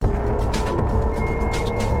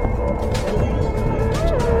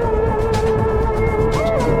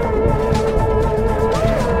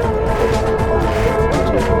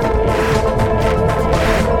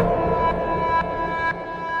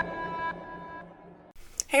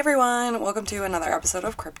Hey everyone, welcome to another episode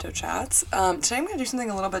of Crypto Chats. Today I'm going to do something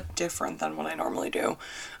a little bit different than what I normally do.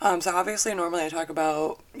 So obviously normally I talk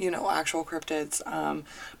about, actual cryptids,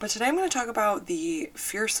 but today I'm going to talk about the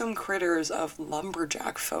fearsome critters of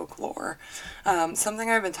Lumberjack folklore. Something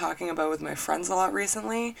I've been talking about with my friends a lot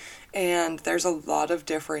recently, and there's a lot of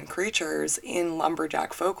different creatures in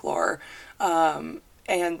Lumberjack folklore, and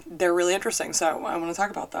they're really interesting, so I want to talk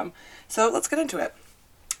about them. So let's get into it.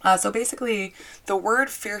 So basically, the word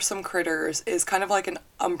fearsome critters is kind of like an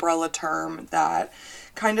umbrella term that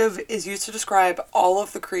kind of is used to describe all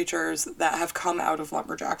of the creatures that have come out of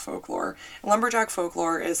lumberjack folklore. Lumberjack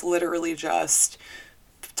folklore is literally just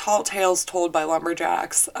tall tales told by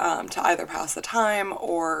lumberjacks to either pass the time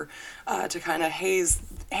or to kind of haze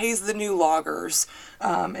the new loggers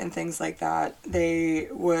and things like that. They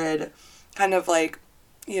would kind of like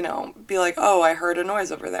be like, oh, I heard a noise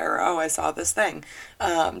over there, or, oh, I saw this thing,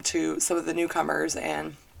 to some of the newcomers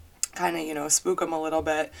and kind of, spook them a little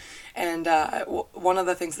bit. And one of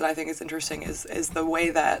the things that I think is interesting is the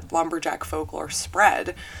way that lumberjack folklore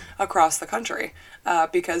spread across the country,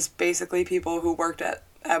 because basically people who worked at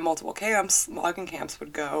multiple camps, logging camps,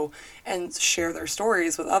 would go and share their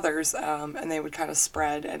stories with others, and they would kind of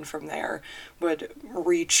spread, and from there would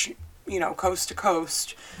reach, coast to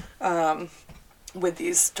coast, with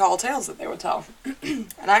these tall tales that they would tell. And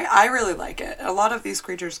I really like it. A lot of these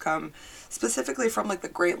creatures come specifically from like the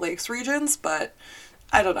Great Lakes regions, but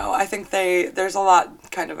I don't know. I think there's a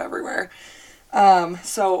lot kind of everywhere.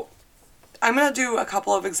 So I'm going to do a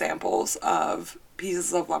couple of examples of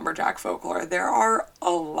pieces of lumberjack folklore. There are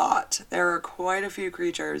a lot. There are quite a few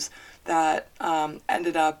creatures that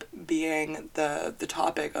ended up being the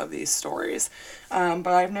topic of these stories. But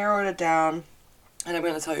I've narrowed it down, and I'm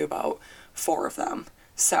going to tell you about 4 of them.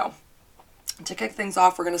 So, to kick things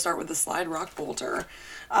off, we're going to start with the slide rock bolter.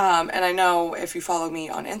 And I know if you follow me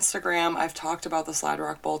on Instagram, I've talked about the slide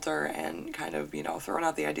rock bolter and kind of, thrown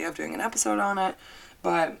out the idea of doing an episode on it.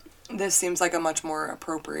 But this seems like a much more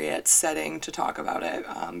appropriate setting to talk about it,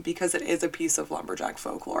 because it is a piece of lumberjack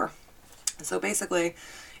folklore. So basically,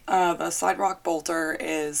 the slide rock bolter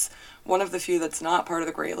is one of the few that's not part of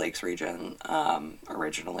the Great Lakes region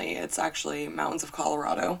originally. It's actually mountains of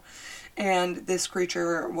Colorado. And this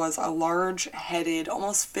creature was a large-headed,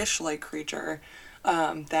 almost fish-like creature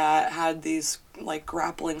that had these like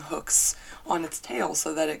grappling hooks on its tail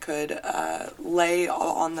so that it could lay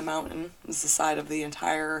on the mountain. It was the side of the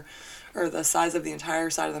entire, or the size of the entire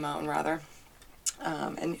side of the mountain rather.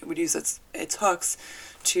 And it would use its hooks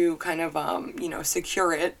to kind of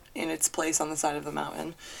secure it in its place on the side of the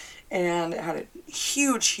mountain. And it had a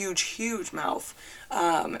huge mouth,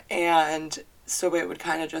 and so it would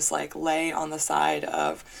kind of just like lay on the side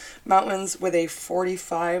of mountains with a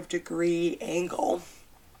 45-degree angle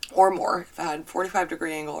or more. If it had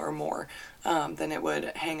 45-degree angle or more, then it would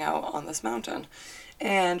hang out on this mountain.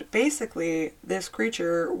 And basically, this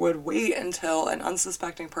creature would wait until an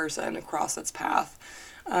unsuspecting person crossed its path.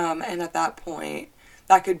 And at that point,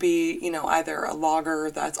 that could be, either a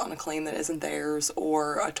logger that's on a claim that isn't theirs,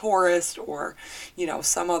 or a tourist, or,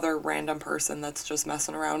 some other random person that's just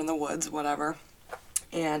messing around in the woods, whatever.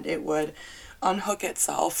 And it would unhook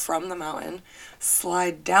itself from the mountain,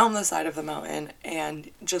 slide down the side of the mountain, and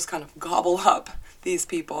just kind of gobble up these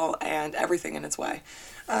people and everything in its way.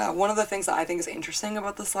 One of the things that I think is interesting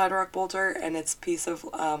about the slide rock bolter and its piece of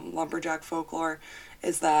lumberjack folklore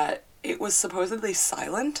is that it was supposedly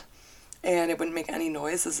silent, and it wouldn't make any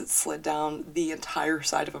noise as it slid down the entire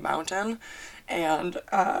side of a mountain and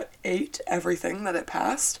ate everything that it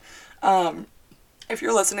passed. If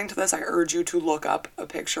you're listening to this, I urge you to look up a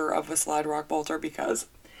picture of a slide rock bolter because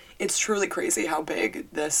it's truly crazy how big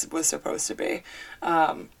this was supposed to be.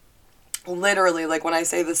 Literally, like when I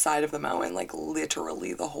say the side of the mountain, like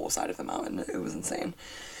literally the whole side of the mountain. It was insane.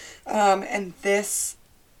 And this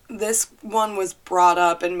one was brought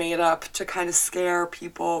up and made up to kind of scare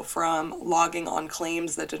people from logging on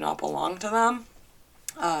claims that did not belong to them.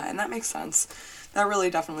 And that makes sense. That really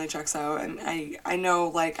definitely checks out. And I know,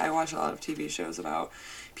 like, I watch a lot of TV shows about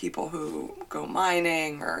people who go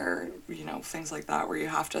mining or, things like that where you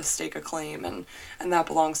have to stake a claim and that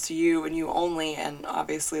belongs to you and you only. And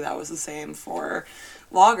obviously that was the same for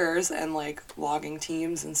loggers and like logging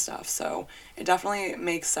teams and stuff. So it definitely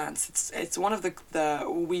makes sense. It's one of the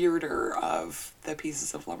weirder of the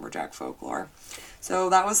pieces of lumberjack folklore. So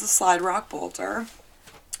that was the slide rock bolter.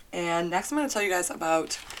 And next I'm going to tell you guys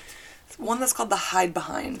about one that's called the hide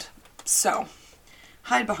behind. So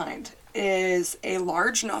hide behind is a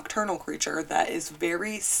large nocturnal creature that is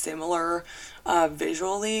very similar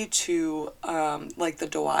visually to like the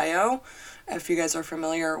Doyo if you guys are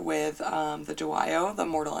familiar with the Duayo, the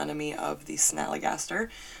mortal enemy of the Snallygaster.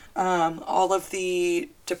 All of the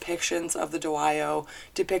depictions of the Duayo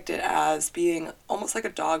depict it as being almost like a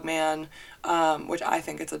dog man, which I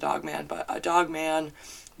think it's a dog man, but a dog man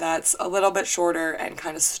that's a little bit shorter and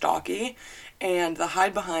kind of stocky. And the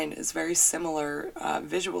hide behind is very similar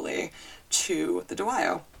visually to the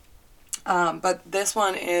Duayo. But this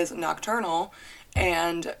one is nocturnal,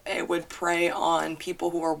 and it would prey on people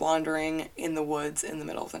who are wandering in the woods in the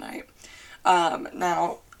middle of the night.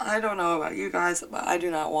 Now, I don't know about you guys, but I do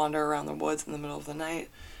not wander around the woods in the middle of the night.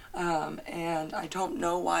 And I don't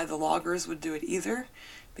know why the loggers would do it either,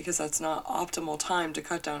 because that's not optimal time to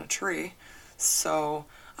cut down a tree. So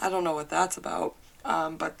I don't know what that's about.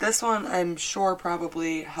 But this one, I'm sure,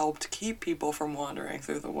 probably helped keep people from wandering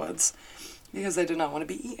through the woods because they did not want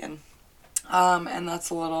to be eaten. And that's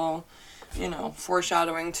a little,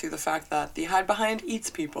 foreshadowing to the fact that the hide behind eats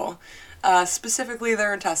people, specifically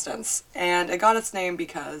their intestines. And it got its name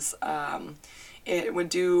because it would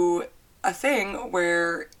do a thing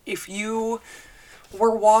where if you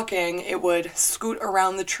were walking, it would scoot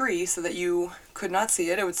around the tree so that you could not see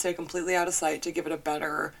it. It would stay completely out of sight to give it a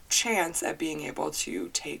better chance at being able to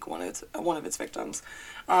take one of its victims.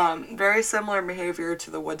 Very similar behavior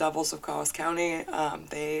to the wood devils of Coos County.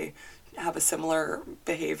 They have a similar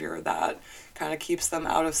behavior that kind of keeps them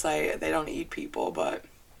out of sight. They don't eat people, but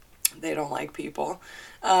they don't like people.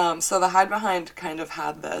 So the hide behind kind of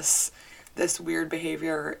had this weird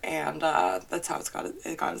behavior, and that's how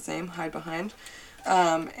it got its name, hide behind.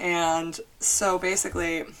 And so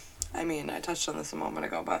basically, I touched on this a moment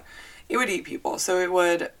ago, but it would eat people. So it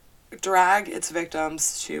would drag its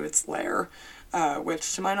victims to its lair,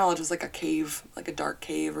 which to my knowledge is like a cave, like a dark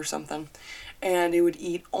cave or something. And it would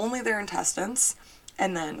eat only their intestines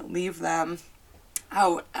and then leave them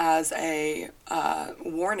out as a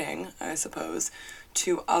warning, I suppose,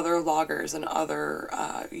 to other loggers and other,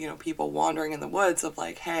 people wandering in the woods of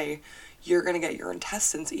like, hey, you're going to get your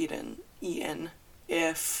intestines eaten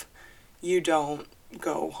if you don't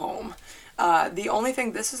go home. The only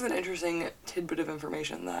thing, this is an interesting tidbit of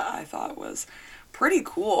information that I thought was pretty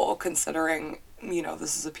cool considering,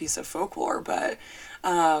 this is a piece of folklore, but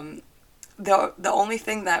the only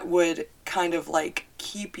thing that would kind of like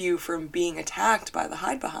keep you from being attacked by the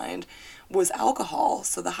hide behind was alcohol.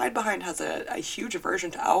 So the hide behind has a huge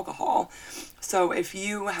aversion to alcohol. So if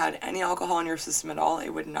you had any alcohol in your system at all, it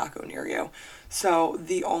would not go near you. So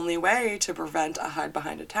the only way to prevent a hide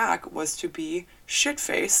behind attack was to be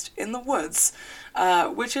shit-faced in the woods,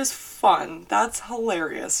 which is fun. That's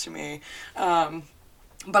hilarious to me.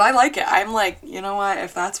 But I like it. I'm like, you know what,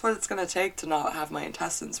 if that's what it's going to take to not have my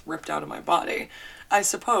intestines ripped out of my body, I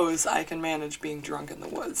suppose I can manage being drunk in the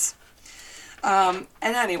woods. And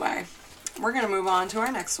anyway, we're going to move on to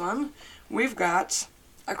our next one. We've got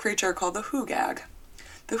a creature called the hoogag.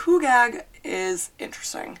 The hoogag is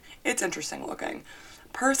interesting. It's interesting looking.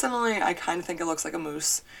 Personally, I kind of think it looks like a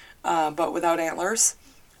moose, but without antlers.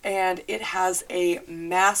 And it has a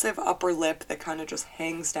massive upper lip that kind of just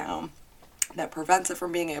hangs down, that prevents it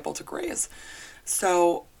from being able to graze.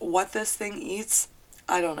 So what this thing eats,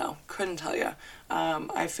 I don't know. Couldn't tell you.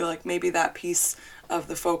 I feel like maybe that piece of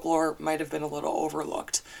the folklore might have been a little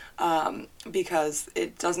overlooked, because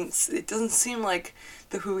it doesn't seem like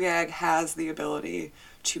the hoogag has the ability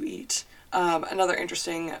to eat. Another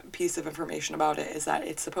interesting piece of information about it is that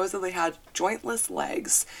it supposedly had jointless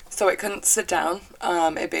legs, so it couldn't sit down.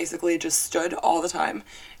 It basically just stood all the time,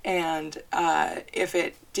 and if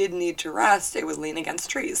it did need to rest, it would lean against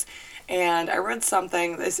trees. And I read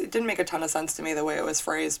something, it didn't make a ton of sense to me the way it was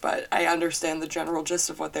phrased, but I understand the general gist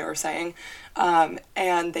of what they were saying.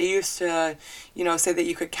 And they used to, say that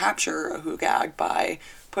you could capture a hoogag by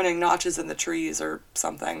putting notches in the trees or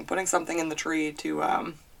something, putting something in the tree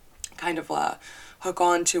to kind of hook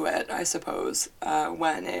onto it, I suppose,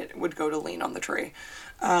 when it would go to lean on the tree.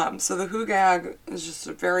 So the hoogag is just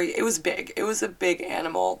it was big. It was a big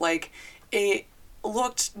animal. Like, it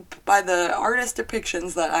looked, by the artist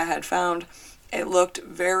depictions that I had found, it looked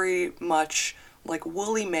very much like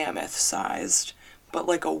woolly mammoth sized, but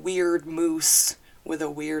like a weird moose with a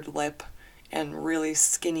weird lip and really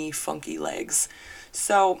skinny, funky legs.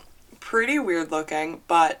 So pretty weird looking,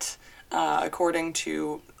 but according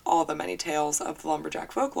to all the many tales of the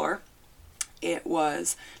Lumberjack folklore, it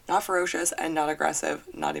was not ferocious and not aggressive,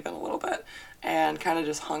 not even a little bit, and kind of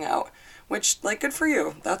just hung out, which, like, good for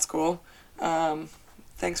you. That's cool.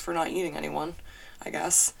 Thanks for not eating anyone, I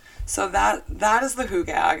guess. So that is the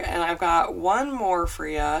hoogag, and I've got one more for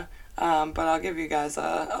you, but I'll give you guys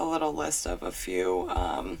a little list of a few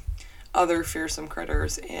other fearsome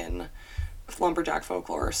critters in Lumberjack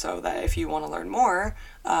folklore, so that if you want to learn more,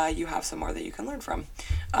 you have some more that you can learn from.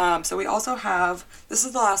 So we also have, this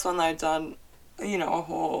is the last one that I've done, a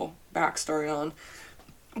whole backstory on,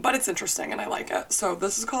 but it's interesting and I like it. So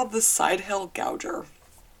this is called the Side Hill Gouger.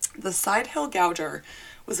 The Side Hill Gouger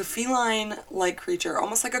was a feline-like creature,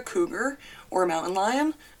 almost like a cougar or a mountain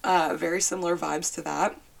lion, very similar vibes to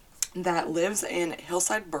that lives in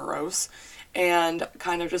hillside burrows and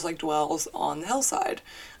kind of just like dwells on the hillside.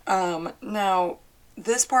 Now,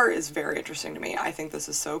 this part is very interesting to me. I think this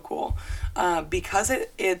is so cool. Because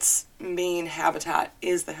its main habitat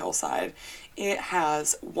is the hillside, it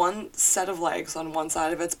has one set of legs on one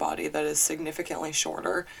side of its body that is significantly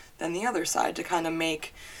shorter than the other side to kind of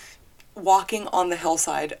make walking on the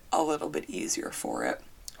hillside a little bit easier for it.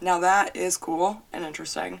 Now that is cool and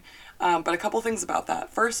interesting, but a couple things about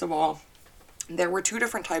that. First of all, there were two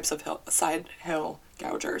different types of side hill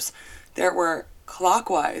gougers. There were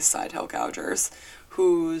clockwise side hill gougers,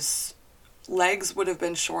 whose legs would have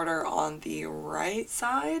been shorter on the right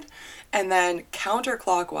side, and then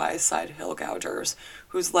counterclockwise side hill gougers,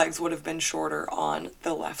 whose legs would have been shorter on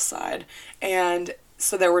the left side. And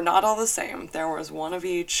so they were not all the same. There was one of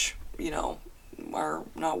each, or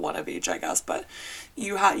not one of each, I guess, but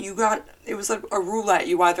it was a roulette.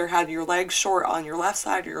 You either had your legs short on your left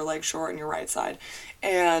side or your legs short on your right side.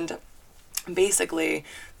 And basically,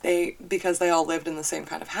 because they all lived in the same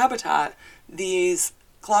kind of habitat, these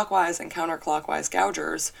clockwise and counterclockwise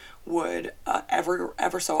gougers would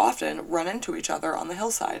ever so often run into each other on the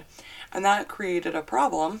hillside. And that created a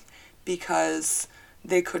problem because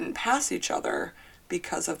they couldn't pass each other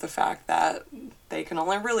because of the fact that they can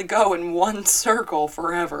only really go in one circle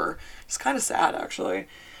forever. It's kind of sad, actually.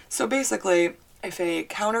 So basically, if a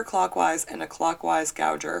counterclockwise and a clockwise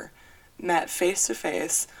gouger met face to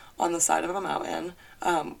face on the side of a mountain,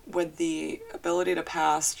 with the ability to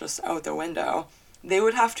pass just out the window, they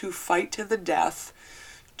would have to fight to the death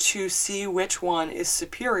to see which one is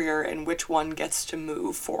superior and which one gets to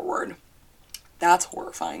move forward. That's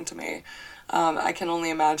horrifying to me. I can only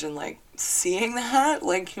imagine, seeing that.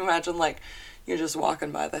 Can you imagine, you're just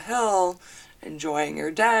walking by the hill, enjoying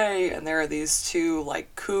your day, and there are these two,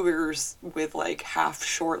 cougars with, half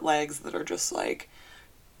short legs that are just,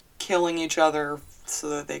 killing each other so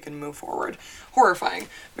that they can move forward. Horrifying.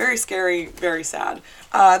 Very scary, very sad.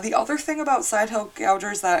 The other thing about side hill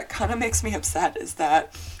gougers that kind of makes me upset is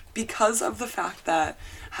that because of the fact that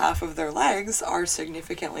half of their legs are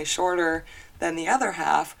significantly shorter than the other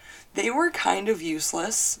half, they were kind of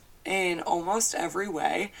useless in almost every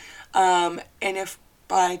way. And if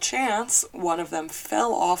by chance one of them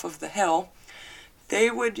fell off of the hill,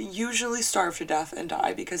 they would usually starve to death and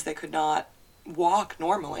die because they could not walk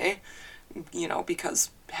normally,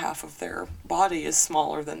 because half of their body is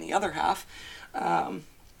smaller than the other half,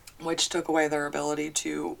 which took away their ability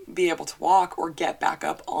to be able to walk or get back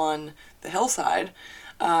up on the hillside.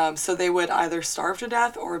 So they would either starve to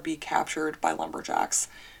death or be captured by lumberjacks.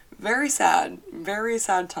 Very sad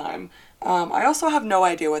time. I also have no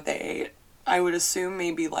idea what they ate. I would assume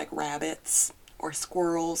maybe rabbits or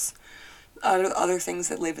squirrels, other things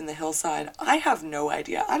that live in the hillside. I have no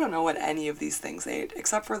idea. I don't know what any of these things ate,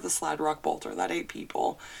 except for the slide rock bolter that ate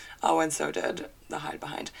people. Oh, and so did the hide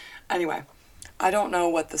behind. Anyway, I don't know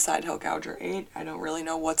what the side hill gouger ate. I don't really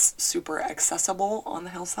know what's super accessible on the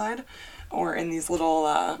hillside or in these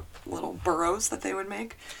little burrows that they would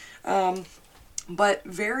make. But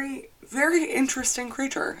very, very interesting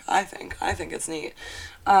creature, I think. I think it's neat.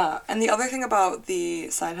 And the other thing about the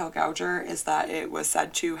side hill gouger is that it was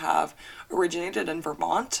said to have originated in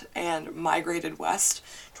Vermont and migrated west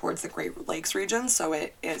towards the Great Lakes region. So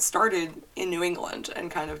it started in New England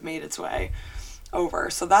and kind of made its way over.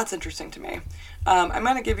 So that's interesting to me. I'm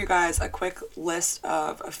going to give you guys a quick list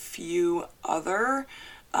of a few other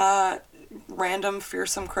random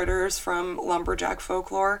fearsome critters from Lumberjack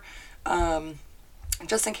folklore.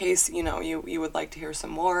 Just in case, you would like to hear some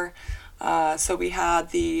more. So we had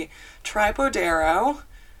the Tripodero.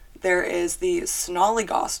 There is the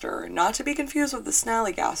Snollygoster, not to be confused with the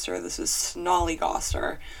Snallygaster. This is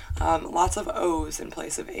Snollygoster. Lots of O's in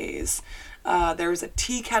place of A's. There's a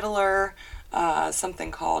tea kettler, something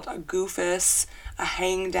called a goofus, a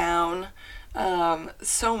hangdown.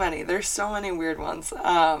 So many. There's so many weird ones.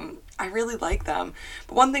 I really like them.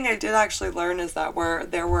 But one thing I did actually learn is that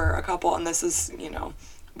there were a couple, and this is,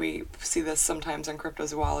 we see this sometimes in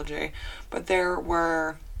cryptozoology, but there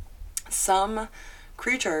were some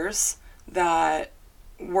creatures that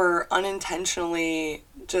were unintentionally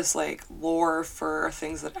just lore for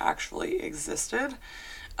things that actually existed.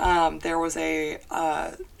 There was a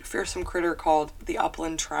fearsome critter called the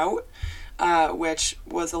upland trout. which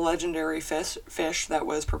was a legendary fish that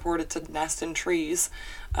was purported to nest in trees,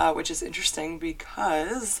 which is interesting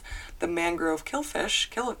because the mangrove killfish,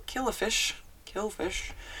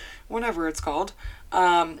 whatever it's called,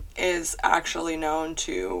 is actually known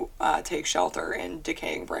to take shelter in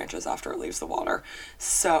decaying branches after it leaves the water.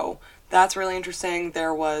 So that's really interesting.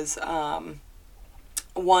 There was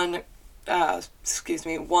one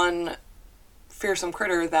fearsome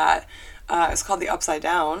critter that is called the upside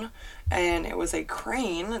down, and it was a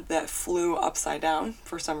crane that flew upside down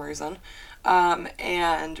for some reason.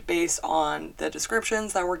 And based on the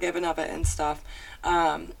descriptions that were given of it and stuff,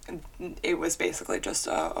 it was basically just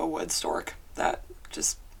a wood stork that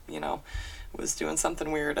just, was doing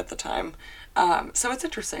something weird at the time. So it's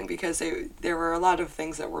interesting because there were a lot of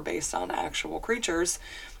things that were based on actual creatures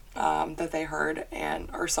that they heard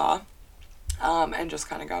or saw. And just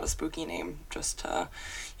kind of got a spooky name just to,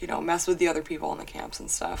 mess with the other people in the camps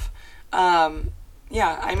and stuff.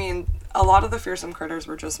 Yeah, I mean, a lot of the fearsome critters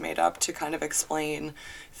were just made up to kind of explain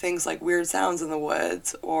things like weird sounds in the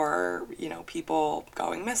woods or, people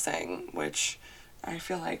going missing, which I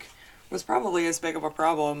feel like was probably as big of a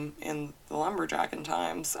problem in the Lumberjack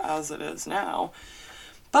times as it is now.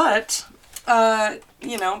 But,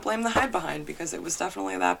 blame the hide behind, because it was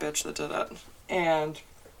definitely that bitch that did it. And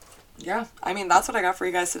yeah, I mean, that's what I got for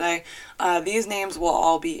you guys today. These names will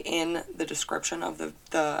all be in the description of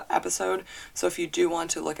the episode, so if you do want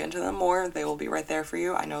to look into them more, they will be right there for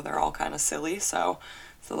you. I know they're all kind of silly, so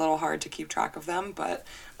it's a little hard to keep track of them, but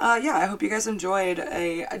yeah, I hope you guys enjoyed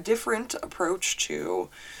a different approach to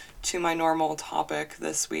my normal topic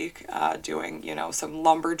this week, doing, some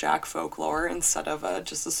lumberjack folklore instead of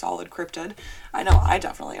just a solid cryptid. I know I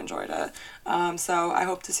definitely enjoyed it. So I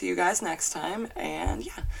hope to see you guys next time, and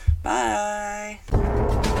yeah, bye!